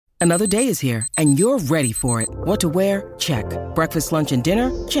Another day is here, and you're ready for it. What to wear? Check. Breakfast, lunch, and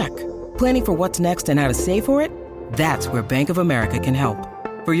dinner? Check. Planning for what's next and how to save for it? That's where Bank of America can help.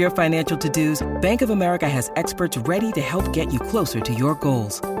 For your financial to-dos, Bank of America has experts ready to help get you closer to your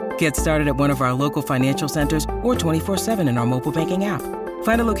goals. Get started at one of our local financial centers or 24/7 in our mobile banking app.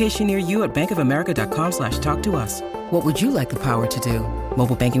 Find a location near you at bankofamerica.com/talktous. What would you like the power to do?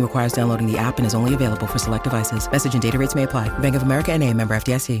 Mobile banking requires downloading the app and is only available for select devices. Message and data rates may apply. Bank of America N.A., member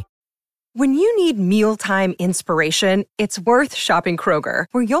FDIC. When you need mealtime inspiration, it's worth shopping Kroger,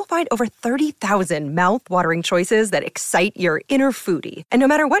 where you'll find over 30,000 mouth-watering choices that excite your inner foodie. And no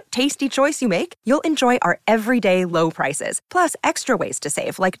matter what tasty choice you make, you'll enjoy our everyday low prices, plus extra ways to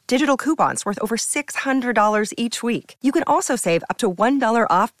save, like digital coupons worth over $600 each week. You can also save up to $1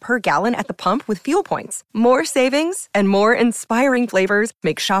 off per gallon at the pump with fuel points. More savings and more inspiring flavors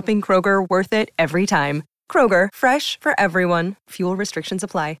make shopping Kroger worth it every time. Kroger, fresh for everyone. Fuel restrictions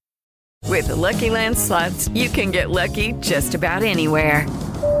apply. With the Lucky Land Slots, you can get lucky just about anywhere.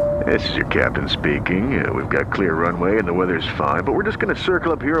 This is your captain speaking. We've got clear runway and the weather's fine, but we're just going to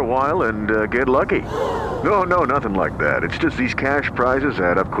circle up here a while and get lucky. No, nothing like that. It's just these cash prizes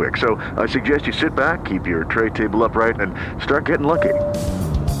add up quick. So I suggest you sit back, keep your tray table upright, and start getting lucky.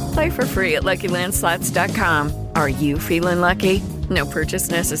 Play for free at LuckyLandSlots.com. Are you feeling lucky? No purchase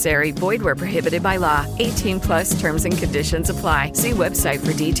necessary. Void where prohibited by law. 18 plus terms and conditions apply. See website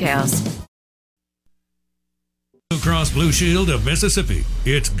for details. Blue Cross Blue Shield of Mississippi.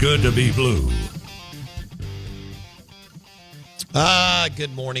 It's good to be blue.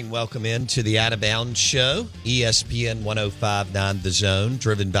 Good morning. Welcome into the Out of Bounds Show. ESPN 105.9 The Zone,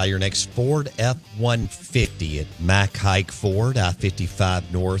 driven by your next Ford F-150 at Mack Hike Ford,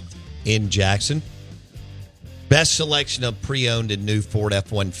 I-55 North in Jackson. Best selection of pre-owned and new Ford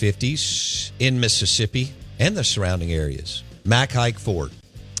F-150s in Mississippi and the surrounding areas. Mack Hike Ford,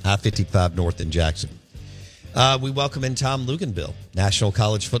 I-55 North in Jackson. We welcome in Tom Luginbill, National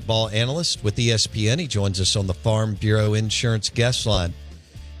College Football Analyst with ESPN. He joins us on the Farm Bureau Insurance guest line.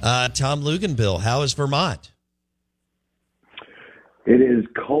 Tom Luginbill, how is Vermont? It is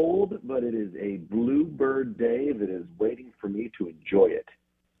cold, but it is a bluebird day that is waiting for me to enjoy it.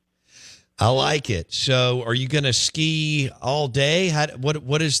 I like it. So, are you going to ski all day?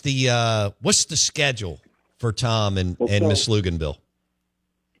 What is the what's the schedule for Tom and Miss Luginbill?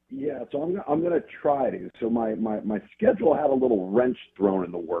 Yeah, so I'm going to try to. So my schedule had a little wrench thrown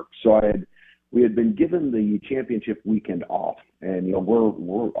in the works. So we had been given the championship weekend off, and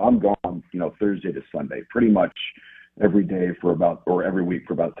I'm gone Thursday to Sunday, pretty much every day every week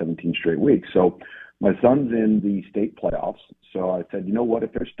for about 17 straight weeks. So my son's in the state playoffs. So I said, you know what,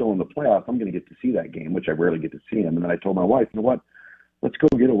 if they're still in the playoffs, I'm going to get to see that game, which I rarely get to see him. And then I told my wife, you know what, let's go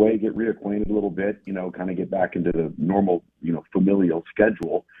get away, get reacquainted a little bit, kind of get back into the normal, familial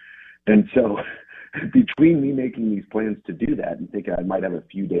schedule. And so between me making these plans to do that and thinking I might have a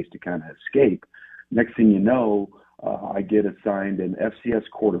few days to kind of escape, next thing you know, I get assigned an FCS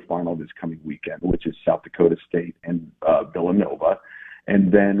quarterfinal this coming weekend, which is South Dakota State and Villanova.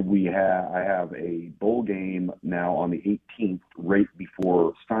 And then I have a bowl game now on the 18th, right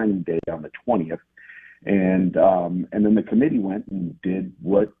before signing day on the 20th. And then the committee went and did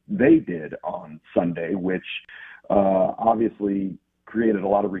what they did on Sunday, which obviously created a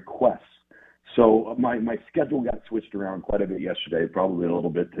lot of requests. So my schedule got switched around quite a bit yesterday, probably a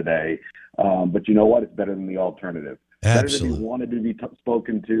little bit today. But you know what? It's better than the alternative. Absolutely. Better to be wanted to be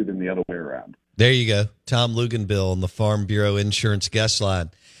spoken to than the other way around. There you go. Tom Luginbill on the Farm Bureau Insurance guest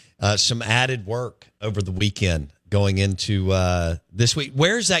line. Some added work over the weekend going into this week.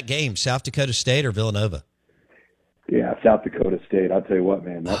 Where's that game, South Dakota State or Villanova? Yeah, South Dakota State. I'll tell you what,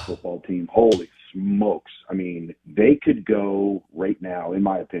 man, that football team, holy smokes. I mean, they could go right now, in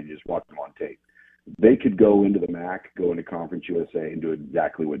my opinion, just watch them on tape. They could go into the MAC, go into Conference USA, and do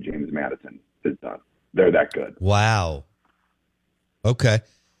exactly what James Madison has done. They're that good. Wow. Okay.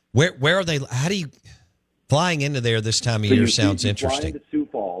 Where are they? How do you flying into there this time of year sounds interesting.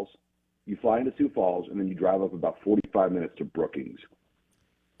 You fly into Sioux Falls, and then you drive up about 45 minutes to Brookings.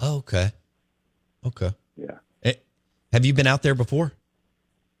 Oh, okay. Yeah. Have you been out there before?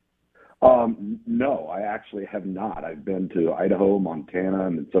 No, I actually have not. I've been to Idaho, Montana,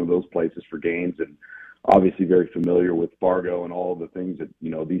 and some of those places for games, and obviously very familiar with Fargo and all the things that,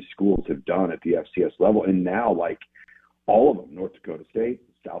 these schools have done at the FCS level. And now, like all of them, North Dakota State,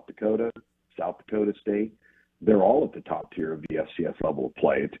 South Dakota State, they're all at the top tier of the FCS level of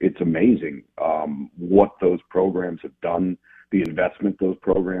play. It's amazing what those programs have done, the investment those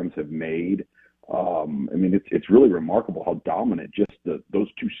programs have made. It's really remarkable how dominant just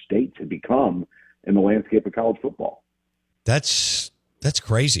those two states have become in the landscape of college football. That's That's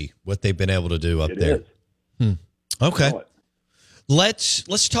crazy what they've been able to do up there. Okay.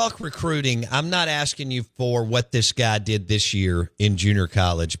 Let's talk recruiting. I'm not asking you for what this guy did this year in junior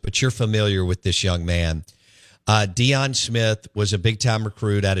college, but you're familiar with this young man. Deion Smith was a big-time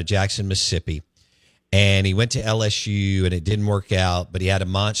recruit out of Jackson, Mississippi, and he went to LSU, and it didn't work out, but he had a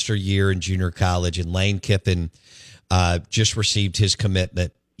monster year in junior college, and Lane Kiffin just received his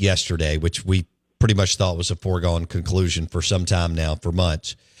commitment yesterday, which we pretty much thought was a foregone conclusion for some time now, for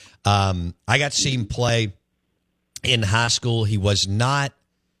months. I got to see him play in high school. He was not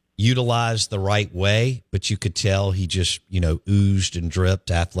utilized the right way, but you could tell he just, oozed and dripped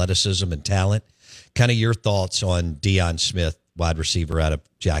athleticism and talent. Kind of your thoughts on Deion Smith, wide receiver out of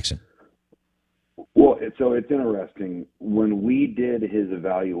Jackson. Well, so it's interesting. When we did his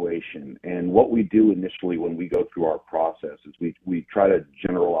evaluation, and what we do initially when we go through our process is we try to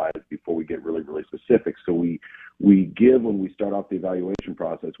generalize before we get really, really specific. So we give, when we start off the evaluation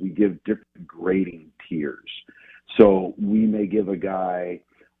process, we give different grading tiers. So we may give a guy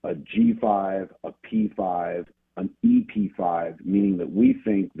a G5, a P5, an EP5, meaning that we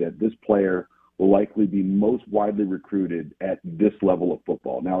think that this player will likely be most widely recruited at this level of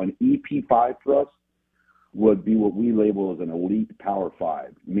football. Now, an EP5 for us would be what we label as an elite Power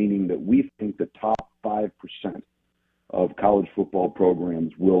 5, meaning that we think the top 5% of college football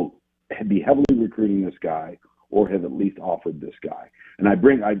programs will be heavily recruiting this guy or have at least offered this guy. And I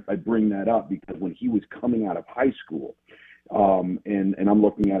bring that up because when he was coming out of high school, and I'm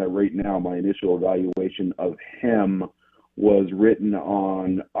looking at it right now, my initial evaluation of him was written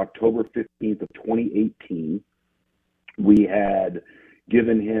on October 15th of 2018. We had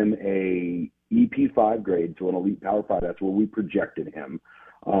given him a EP5 grade, so an elite Power 5. That's where we projected him.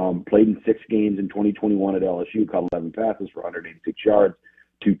 Played in 6 games in 2021 at LSU, caught 11 passes for 186 yards,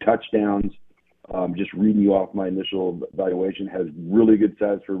 2 touchdowns. Just reading you off my initial evaluation, has really good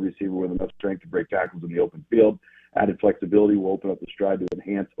size for a receiver with enough strength to break tackles in the open field. Added flexibility will open up the stride to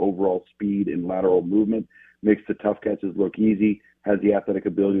enhance overall speed and lateral movement. Makes the tough catches look easy. Has the athletic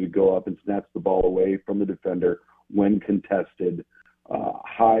ability to go up and snatch the ball away from the defender when contested.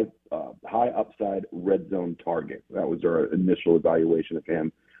 High upside red zone target. That was our initial evaluation of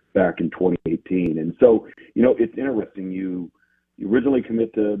him back in 2018. And so, it's interesting. You originally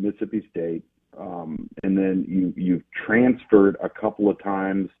commit to Mississippi State, and then you've transferred a couple of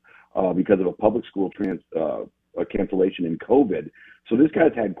times because of a public school a cancellation in COVID. So this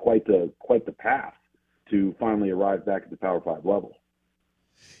guy's had quite the path to finally arrive back at the Power 5 level.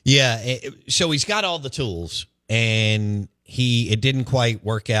 Yeah, so he's got all the tools, and it didn't quite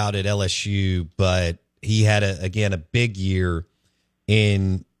work out at LSU, but he had a big year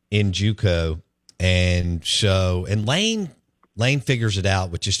in JUCO, and Lane figures it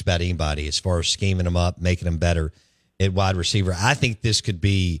out with just about anybody as far as scheming them up, making them better at wide receiver. I think this could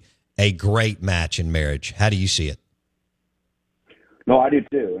be a great match in marriage. How do you see it? No, I do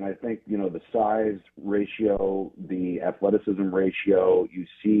too. And I think, the size ratio, the athleticism ratio, you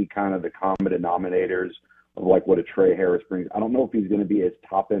see kind of the common denominators of like what a Trey Harris brings. I don't know if he's going to be as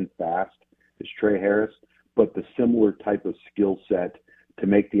top-end fast as Trey Harris, but the similar type of skill set to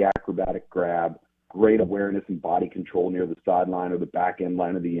make the acrobatic grab, great awareness and body control near the sideline or the back end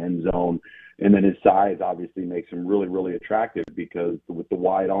line of the end zone. And then his size obviously makes him really, really attractive because with the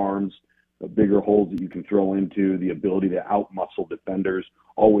wide arms, the bigger holes that you can throw into, the ability to out-muscle defenders,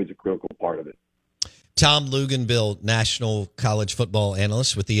 always a critical part of it. Tom Luginbill, national college football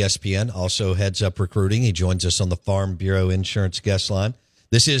analyst with ESPN, also heads up recruiting. He joins us on the Farm Bureau Insurance guest line.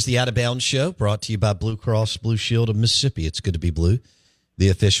 This is the Out of Bounds Show, brought to you by Blue Cross Blue Shield of Mississippi. It's good to be blue, the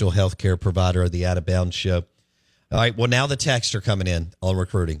official healthcare provider of the Out of Bounds Show. All right, well, now the texts are coming in on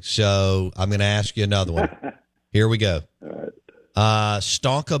recruiting, so I'm going to ask you another one. Here we go. All right.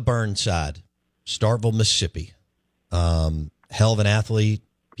 Stonka Burnside, Starkville, Mississippi. Hell of an athlete.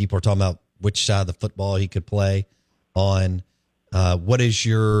 People are talking about which side of the football he could play on. What is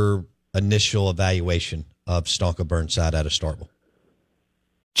your initial evaluation of Stonka Burnside out of Starkville?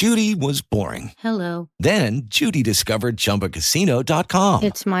 Judy was boring. Hello. Then Judy discovered ChumbaCasino.com.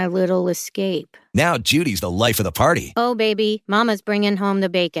 It's my little escape. Now Judy's the life of the party. Oh, baby, mama's bringing home the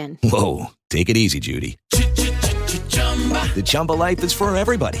bacon. Whoa, take it easy, Judy. The Chumba life is for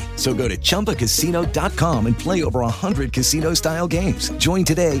everybody. So go to ChumbaCasino.com and play over 100 casino-style games. Join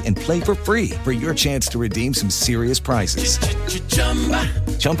today and play for free for your chance to redeem some serious prizes.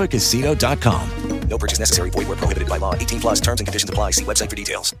 ChumbaCasino.com. No purchase necessary. Void where prohibited by law. 18+ terms and conditions apply. See website for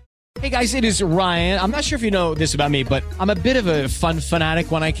details. Hey, guys, it is Ryan. I'm not sure if you know this about me, but I'm a bit of a fun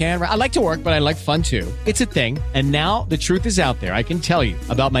fanatic when I can. I like to work, but I like fun, too. It's a thing. And now the truth is out there. I can tell you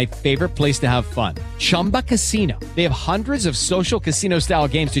about my favorite place to have fun, Chumba Casino. They have hundreds of social casino-style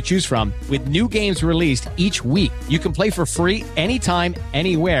games to choose from with new games released each week. You can play for free anytime,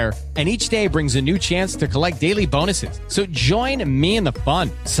 anywhere, and each day brings a new chance to collect daily bonuses. So join me in the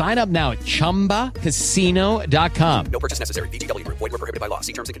fun. Sign up now at ChumbaCasino.com. No purchase necessary. VGW Group. Void where prohibited by law.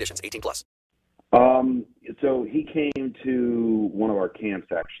 See terms and conditions. 18+. So he came to one of our camps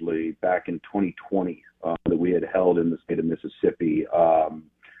actually back in 2020 that we had held in the state of Mississippi. Our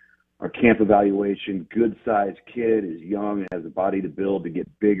camp evaluation, good-sized kid, is young, has a body to build to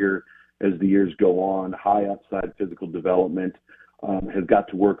get bigger as the years go on, high upside physical development, has got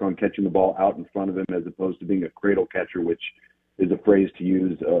to work on catching the ball out in front of him as opposed to being a cradle catcher, which is a phrase to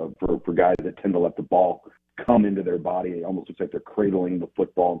use for guys that tend to let the ball come into their body. It almost looks like they're cradling the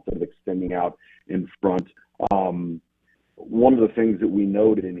football instead of extending out in front. One of the things that we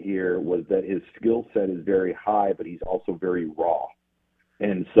noted in here was that his skill set is very high, but he's also very raw.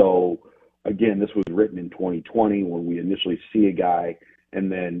 And so, again, this was written in 2020 when we initially see a guy,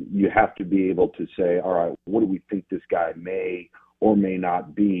 and then you have to be able to say, all right, what do we think this guy may or may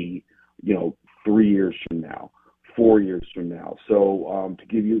not be, 3 years from now, 4 years from now. So to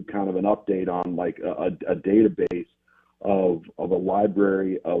give you kind of an update on like a database of a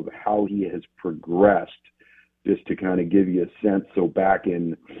library of how he has progressed, just to kind of give you a sense. So back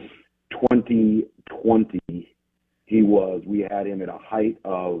in 2020, we had him at a height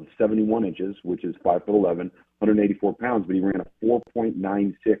of 71 inches, which is 5'11", 184 pounds, but he ran a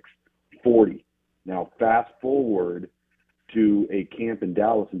 4.9640. Now, fast forward to a camp in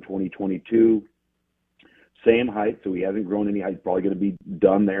Dallas in 2022, same height, so he hasn't grown any height. He's probably going to be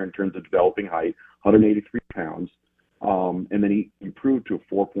done there in terms of developing height, 183 pounds, and then he improved to a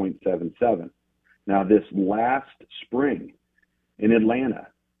 4.77. Now, this last spring in Atlanta,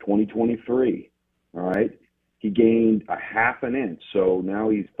 2023, all right, he gained a half an inch. So now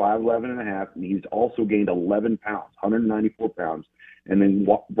he's 5'11 and a half, and he's also gained 11 pounds, 194 pounds, and then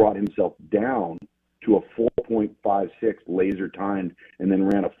brought himself down to a 4.56 laser timed, and then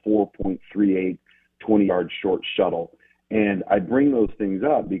ran a 4.38 20-yard short shuttle. And I bring those things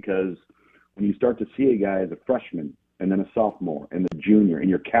up because when you start to see a guy as a freshman and then a sophomore and a junior, and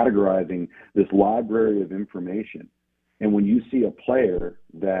you're categorizing this library of information, and when you see a player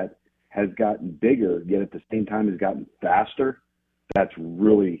that has gotten bigger, yet at the same time has gotten faster, that's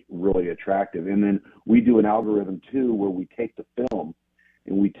really, really attractive. And then we do an algorithm, too, where we take the film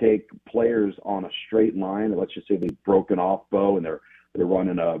and we take players on a straight line. Let's just say they've broken off Bo and they're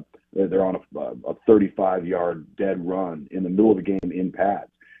running they're on a 35-yard dead run in the middle of the game in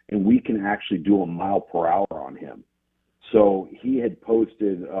pads, and we can actually do a mile per hour on him. So he had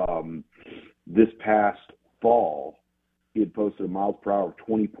posted this past fall, he had posted a miles per hour of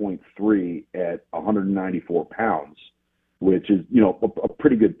 20.3 at 194 pounds, which is, a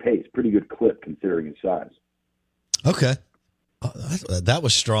pretty good pace, pretty good clip considering his size. Okay. That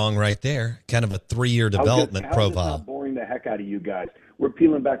was strong right there. Kind of a 3-year development profile. Not boring the heck out of you guys. We're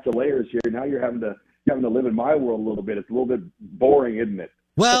peeling back the layers here. Now you're having to live in my world a little bit. It's a little bit boring, isn't it?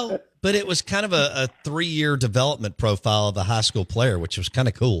 Well, but it was kind of a 3-year development profile of a high school player, which was kind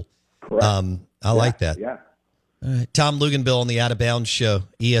of cool. Correct. I like that. Yeah. All right. Tom Luginbill on the Out of Bounds Show,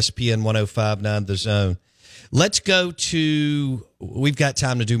 ESPN 105.9 The Zone. Let's go to. We've got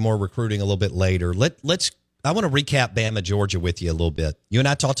time to do more recruiting a little bit later. I want to recap Bama, Georgia with you a little bit. You and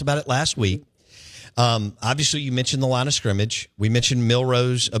I talked about it last week. Obviously, you mentioned the line of scrimmage. We mentioned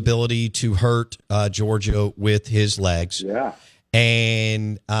Milroe's ability to hurt Georgia with his legs. Yeah.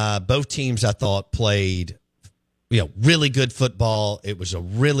 And both teams, I thought, played really good football. It was a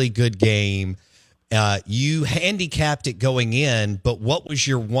really good game. You handicapped it going in, but what was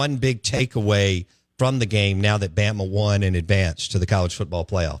your one big takeaway from the game now that Bama won and advanced to the college football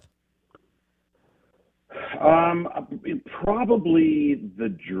playoff? Probably the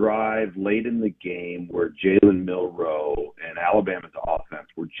drive late in the game where Jalen Milroe and Alabama's offense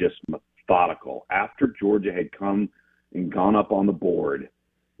were just methodical. After Georgia had come and gone up on the board,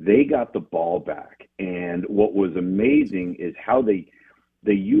 they got the ball back. And what was amazing is how they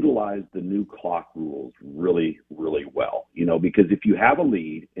utilized the new clock rules really, really well. Because if you have a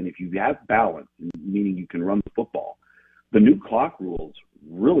lead and if you have balance, meaning you can run the football, the new clock rules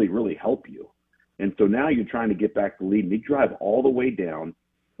really, really help you. And so now you're trying to get back the lead, and they drive all the way down.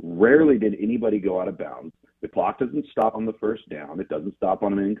 Rarely did anybody go out of bounds. The clock doesn't stop on the first down. It doesn't stop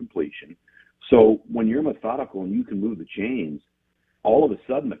on an incompletion. So when you're methodical and you can move the chains, all of a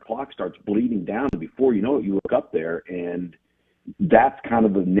sudden the clock starts bleeding down, and before you know it, you look up there and that's kind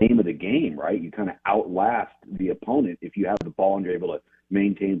of the name of the game, right? You kind of outlast the opponent if you have the ball and you're able to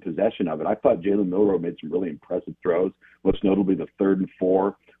maintain possession of it. I thought Jalen Milroe made some really impressive throws, most notably the 3rd and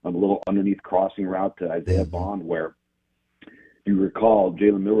 4 on a little underneath crossing route to Isaiah Bond, where if you recall,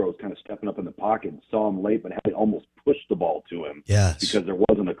 Jalen Milroe was kind of stepping up in the pocket and saw him late, but had to almost push the ball to him because there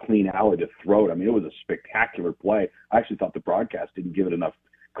wasn't a clean alley to throw it. I mean, it was a spectacular play. I actually thought the broadcast didn't give it enough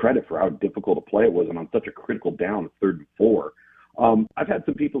credit for how difficult a play it was, and on such a critical down, 3rd and 4. I've had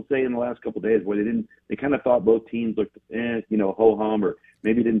some people say in the last couple of days where they kind of thought both teams looked, ho-hum, or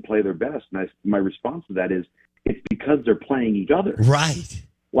maybe didn't play their best. And my response to that is, it's because they're playing each other. Right.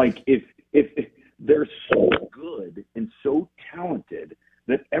 Like, if they're so good and so talented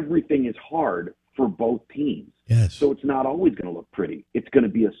that everything is hard for both teams. Yes. So it's not always going to look pretty. It's going to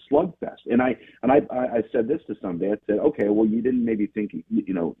be a slugfest. And I said this to somebody. I said, okay, well, you didn't maybe think,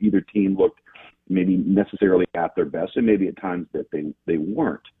 either team looked maybe necessarily at their best, and maybe at times that they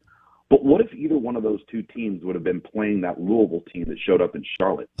weren't. But what if either one of those two teams would have been playing that Louisville team that showed up in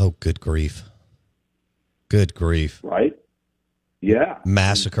Charlotte? Oh, good grief. Good grief. Right? Yeah.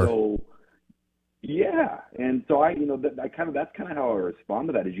 Massacre. And so that's kind of how I respond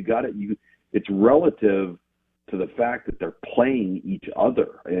to that. Is it's relative to the fact that they're playing each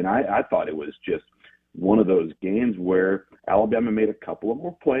other, and I thought it was just one of those games where Alabama made a couple of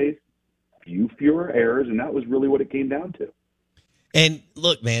more plays, fewer errors, and that was really what it came down to. And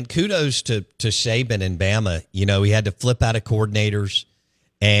look, man, kudos to Saban and Bama. He had to flip out of coordinators,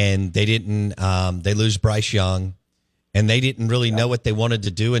 and they didn't. They lose Bryce Young. And they didn't really know what they wanted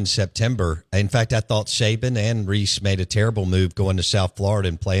to do in September. In fact, I thought Saban and Reese made a terrible move going to South Florida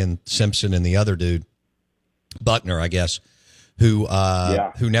and playing Simpson and the other dude, Buckner, I guess, who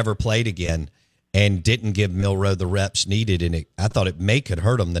never played again and didn't give Milroe the reps needed. And I thought it could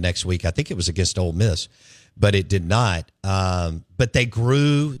hurt him the next week. I think it was against Ole Miss, but it did not. But they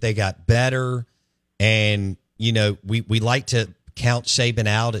grew, they got better, and we like to count Saban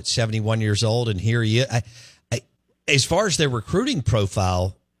out at 71 years old, and here he is. As far as their recruiting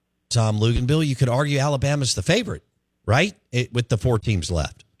profile, Tom Luginbill, you could argue Alabama's the favorite, right? With the 4 teams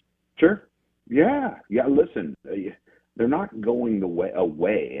left. Sure. Yeah. Listen, they're not going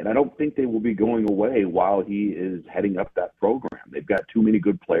away, and I don't think they will be going away while he is heading up that program. They've got too many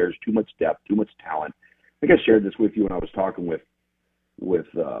good players, too much depth, too much talent. I think I shared this with you when I was talking with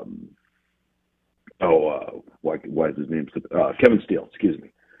why is his name? Kevin Steele, excuse me.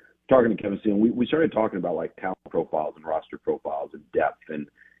 Talking to Kevin Steele, we started talking about like talent profiles and roster profiles and depth, and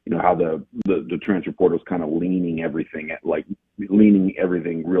how the transfer portal is kind of leaning everything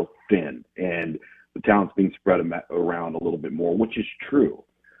real thin, and the talent's being spread around a little bit more, which is true.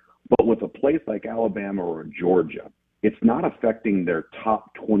 But with a place like Alabama or Georgia, it's not affecting their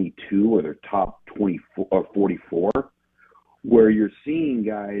top 22 or their top 24 or 44, where you're seeing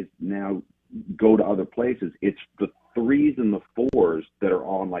guys now go to other places. It's the 3s and the 4s that are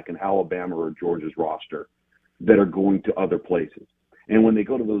on like an Alabama or Georgia's roster that are going to other places. And when they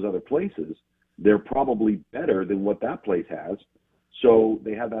go to those other places, they're probably better than what that place has. So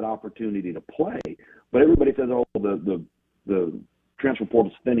they have that opportunity to play. But everybody says, oh, the transfer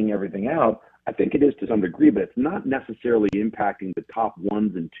portal's thinning everything out. I think it is to some degree, but it's not necessarily impacting the top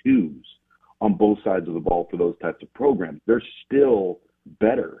 1s and 2s on both sides of the ball for those types of programs. They're still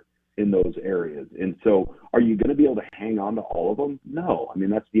better in those areas. And so are you going to be able to hang on to all of them? No. I mean,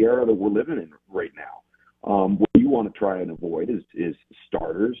 that's the era that we're living in right now. What you want to try and avoid is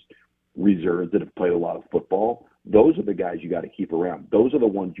starters, reserves that have played a lot of football. Those are the guys you got to keep around. Those are the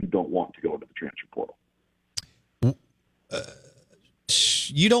ones you don't want to go into the transfer portal.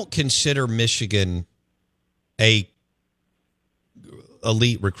 You don't consider Michigan a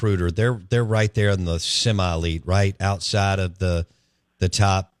elite recruiter. They're right there in the semi-elite, right? Outside of the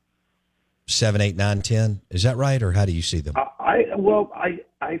top 7, 8, 9, 10. Is that right, or how do you see them?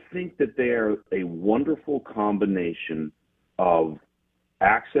 I think that they are a wonderful combination of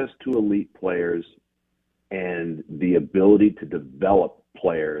access to elite players and the ability to develop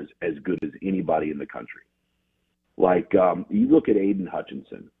players as good as anybody in the country. Like you look at Aiden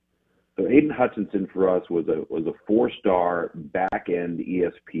Hutchinson. So Aiden Hutchinson for us was a 4-star back-end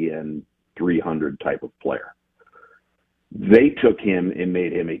ESPN 300 type of player. They took him and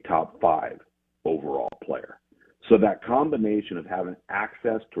made him a top 5 overall player. So that combination of having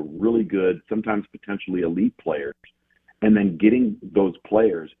access to really good, sometimes potentially elite players, and then getting those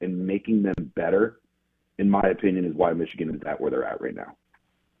players and making them better, in my opinion, is why Michigan is at where they're at right now.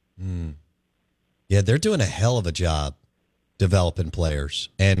 Yeah, they're doing a hell of a job developing players,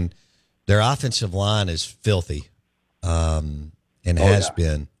 and their offensive line is filthy, and has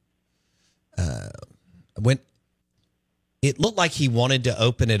been. it looked like he wanted to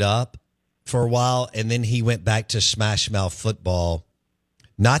open it up for a while, and then he went back to smash mouth football.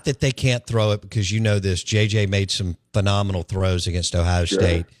 Not that they can't throw it, because you know this. JJ made some phenomenal throws against Ohio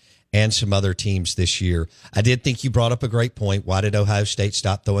State and some other teams this year. I did think you brought up a great point. Why did Ohio State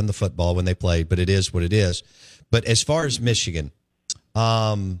stop throwing the football when they played? But it is what it is. But as far as Michigan,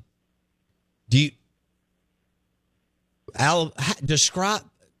 describe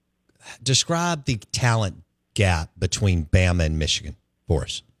the talent gap between Bama and Michigan for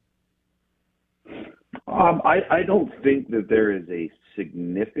us. I don't think that there is a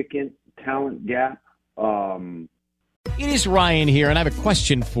significant talent gap. It is Ryan here, and I have a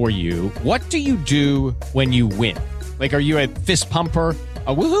question for you. What do you do when you win? Like, are you a fist pumper,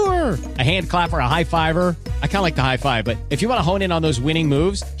 a woohooer, a hand clapper, a high fiver? I kind of like the high five, but if you want to hone in on those winning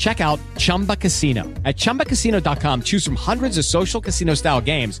moves, check out Chumba Casino. At ChumbaCasino.com, choose from hundreds of social casino-style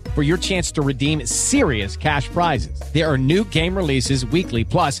games for your chance to redeem serious cash prizes. There are new game releases weekly,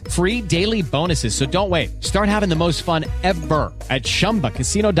 plus free daily bonuses. So don't wait. Start having the most fun ever at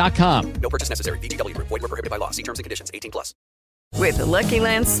ChumbaCasino.com. No purchase necessary. VGW Group. Void where prohibited by law. See terms and conditions. 18+. With the Lucky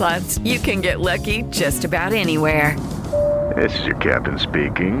Land Slots, you can get lucky just about anywhere. This is your captain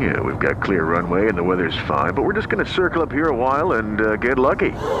speaking. We've got clear runway and the weather's fine, but we're just going to circle up here a while and get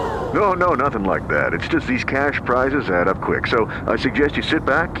lucky. No, nothing like that. It's just these cash prizes add up quick. So I suggest you sit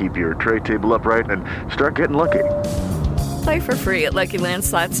back, keep your tray table upright, and start getting lucky. Play for free at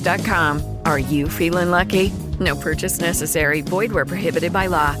LuckyLandSlots.com. Are you feeling lucky? No purchase necessary. Void where prohibited by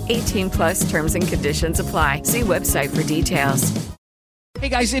law. 18+ terms and conditions apply. See website for details. Hey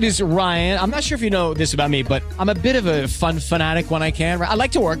guys, it is Ryan. I'm not sure if you know this about me, but I'm a bit of a fun fanatic when I can. I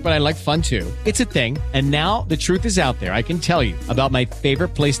like to work, but I like fun too. It's a thing. And now the truth is out there. I can tell you about my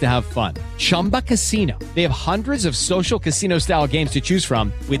favorite place to have fun. Chumba Casino. They have hundreds of social casino style games to choose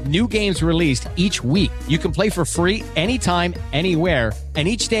from, with new games released each week. You can play for free anytime, anywhere. And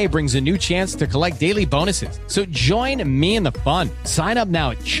each day brings a new chance to collect daily bonuses. So join me in the fun. Sign up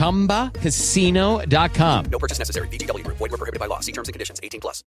now at ChumbaCasino.com. No purchase necessary. VGW Group. Void where prohibited by law. See terms and conditions.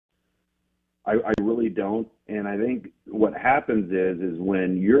 18+. I really don't. And I think what happens is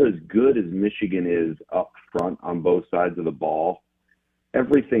when you're as good as Michigan is up front on both sides of the ball,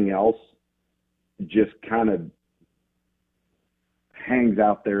 everything else just kind of hangs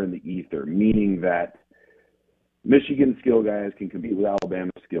out there in the ether, meaning that Michigan skill guys can compete with Alabama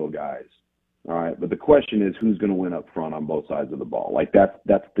skill guys. All right. But the question is, who's going to win up front on both sides of the ball? Like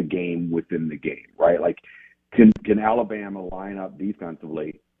that's the game within the game, right? Like can Alabama line up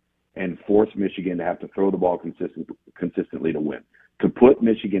defensively and force Michigan to have to throw the ball consistently to win? To put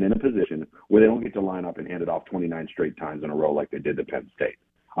Michigan in a position where they don't get to line up and hand it off 29 straight times in a row like they did to Penn State.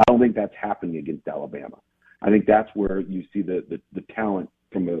 I don't think that's happening against Alabama. I think that's where you see the talent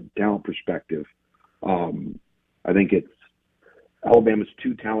from a talent perspective. I think Alabama's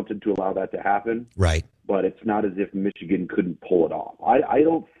too talented to allow that to happen. Right. But it's not as if Michigan couldn't pull it off. I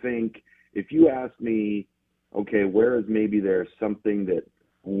don't think, if you ask me, okay, where is maybe there's something that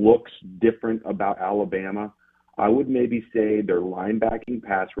looks different about Alabama, I would maybe say their linebacking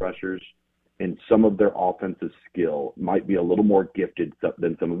pass rushers and some of their offensive skill might be a little more gifted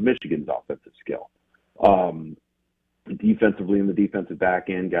than some of Michigan's offensive skill. Defensively in the defensive back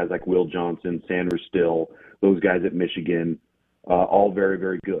end, guys like Will Johnson, Sanders Still, those guys at Michigan, all very,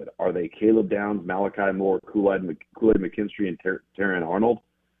 very good. Are they Caleb Downs, Malachi Moore, Kool-Aid McKinstry, and Terran Arnold?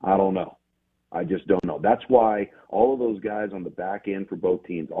 I don't know. I just don't know. That's why all of those guys on the back end for both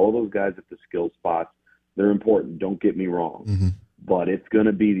teams, all of those guys at the skill spots, they're important. Don't get me wrong. Mm-hmm. But it's going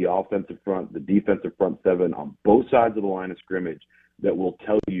to be the offensive front, the defensive front seven on both sides of the line of scrimmage that will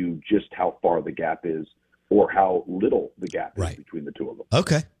tell you just how far the gap is or how little the gap is between the two of them.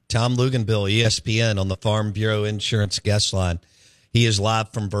 Okay. Tom Luginbill, ESPN, on the Farm Bureau Insurance guest line. He is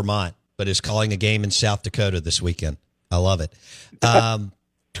live from Vermont, but is calling a game in South Dakota this weekend. I love it.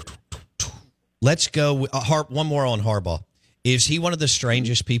 Let's go. One more on Harbaugh. Is he one of the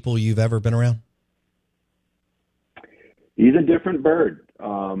strangest people you've ever been around? He's a different bird.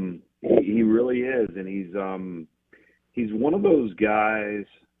 He really is, and he's one of those guys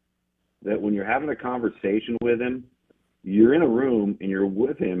that when you're having a conversation with him, you're in a room and you're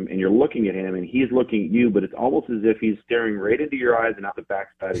with him and you're looking at him and he's looking at you, but it's almost as if he's staring right into your eyes and out the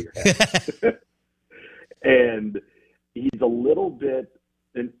backside of your head. And he's a little bit,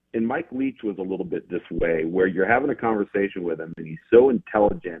 and Mike Leach was a little bit this way, where you're having a conversation with him and he's so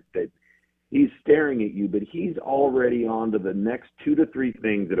intelligent that he's staring at you, but he's already on to the next 2 to 3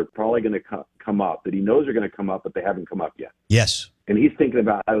 things that are probably going to come up, that he knows are going to come up, but they haven't come up yet. Yes. And he's thinking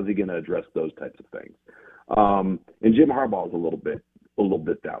about how is he going to address those types of things. And Jim Harbaugh is a little bit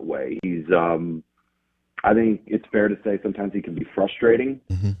that way. He's I think it's fair to say sometimes he can be frustrating.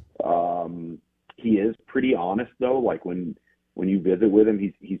 He is pretty honest, though. Like when you visit with him,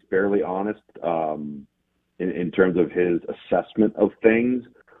 he's fairly honest in terms of his assessment of things.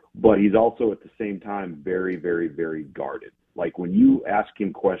 But he's also at the same time very, very, very guarded. Like when you ask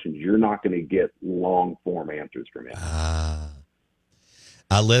him questions, you're not going to get long form answers from him.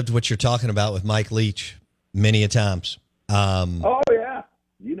 I lived what you're talking about with Mike Leach many a times. Oh yeah,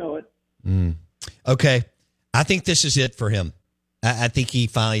 you know it. Okay, I think this is it for him. I think he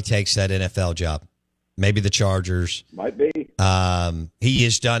finally takes that NFL job. Maybe the Chargers. Might be. He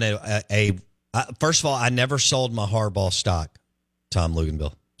has done first of all, I never sold my Harbaugh stock, Tom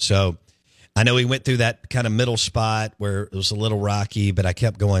Luginbill. So I know he went through that kind of middle spot where it was a little rocky, but I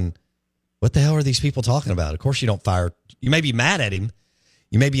kept going, what the hell are these people talking about? Of course you don't fire. You may be mad at him.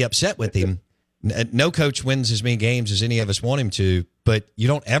 You may be upset with him. No coach wins as many games as any of us want him to, but you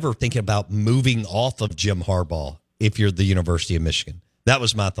don't ever think about moving off of Jim Harbaugh if you're the University of Michigan. That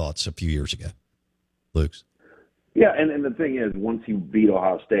was my thoughts a few years ago. Luke's. Yeah, and the thing is, once you beat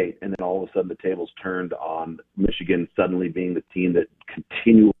Ohio State, and then all of a sudden the tables turned on Michigan suddenly being the team that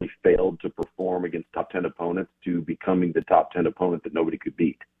continually failed to perform against top 10 opponents to becoming the top 10 opponent that nobody could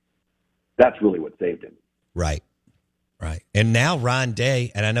beat. That's really what saved him. Right. And now Ryan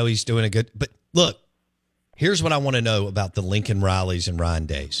Day, and I know he's doing a good, but look, here's what I want to know about the Lincoln Rileys and Ryan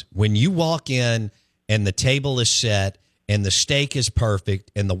Days. When you walk in and the table is set and the steak is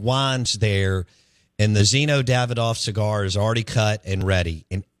perfect and the wine's there and the Zeno Davidoff cigar is already cut and ready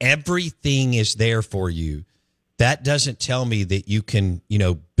and everything is there for you, that doesn't tell me that you can,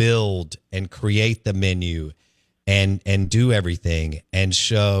 build and create the menu and do everything. And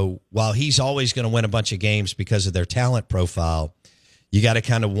so while he's always going to win a bunch of games because of their talent profile, you got to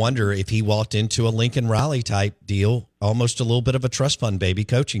kind of wonder if he walked into a Lincoln Riley type deal, almost a little bit of a trust fund baby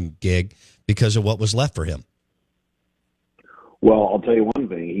coaching gig because of what was left for him. Well, I'll tell you one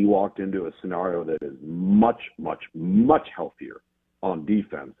thing. He walked into a scenario that is much, much, much healthier on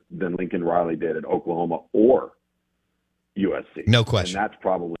defense than Lincoln Riley did at Oklahoma or USC. No question. And that's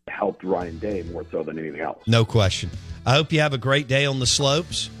probably helped Ryan Day more so than anything else. No question. I hope you have a great day on the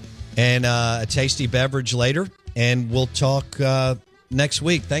slopes and a tasty beverage later, and we'll talk next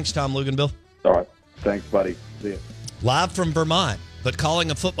week. Thanks, Tom Luginbill. All right. Thanks, buddy. See you. Live from Vermont, but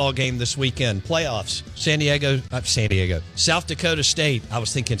calling a football game this weekend. Playoffs. South Dakota State. I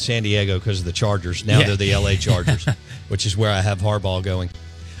was thinking San Diego because of the Chargers. Now they're the LA Chargers, which is where I have Harbaugh going.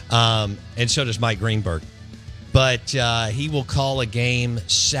 And so does Mike Greenberg. But he will call a game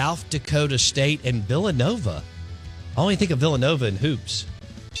South Dakota State and Villanova. I only think of Villanova in hoops,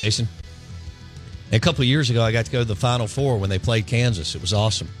 Jason. And a couple of years ago, I got to go to the Final Four when they played Kansas. It was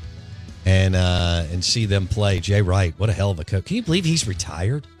awesome. And see them play. Jay Wright, what a hell of a coach. Can you believe he's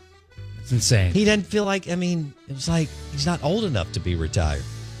retired? It's insane. He doesn't feel like, it was like he's not old enough to be retired.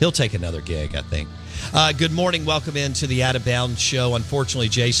 He'll take another gig, I think. Good morning. Welcome into the Out of Bounds show. Unfortunately,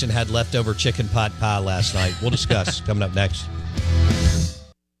 Jason had leftover chicken pot pie last night. We'll discuss coming up next.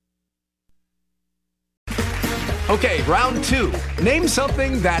 Okay, round two. Name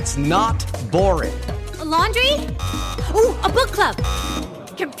something that's not boring. A laundry? Ooh, a book club.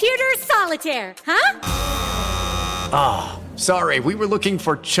 Computer solitaire, huh? Ah, sorry. We were looking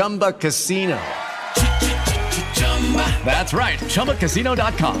for Chumba Casino. That's right.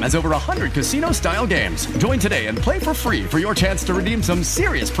 ChumbaCasino.com has over 100 casino-style games. Join today and play for free for your chance to redeem some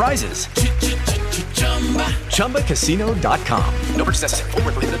serious prizes. ChumbaCasino.com. No purchase necessary. Void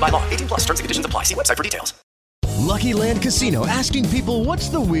where prohibited by law. 18+ terms and conditions apply. See website for details. Lucky Land Casino, asking people, what's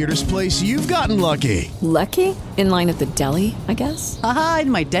the weirdest place you've gotten lucky? Lucky? In line at the deli, I guess? Aha,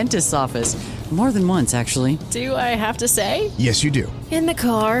 in my dentist's office. More than once, actually. Do I have to say? Yes, you do. In the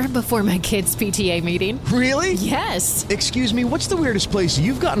car before my kids' PTA meeting. Really? Yes. Excuse me, what's the weirdest place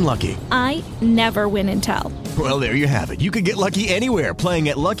you've gotten lucky? I never win and tell. Well, there you have it. You can get lucky anywhere, playing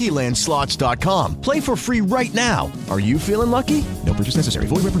at LuckyLandSlots.com. Play for free right now. Are you feeling lucky? No purchase necessary.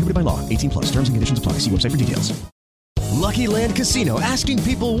 Void where prohibited by law. 18+. Terms and conditions apply. See website for details. Lucky Land Casino, asking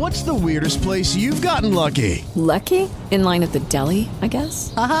people, what's the weirdest place you've gotten lucky? Lucky? In line at the deli, I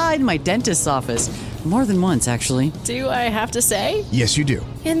guess? Aha, in my dentist's office. More than once, actually. Do I have to say? Yes, you do.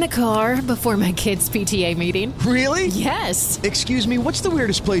 In the car before my kids' PTA meeting. Really? Yes. Excuse me, what's the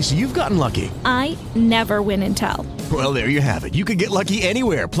weirdest place you've gotten lucky? I never win and tell. Well, there you have it. You can get lucky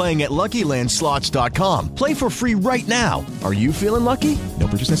anywhere, playing at LuckyLandSlots.com. Play for free right now. Are you feeling lucky? No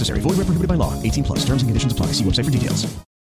purchase necessary. Void where prohibited by law. 18+. Terms and conditions apply. See website for details.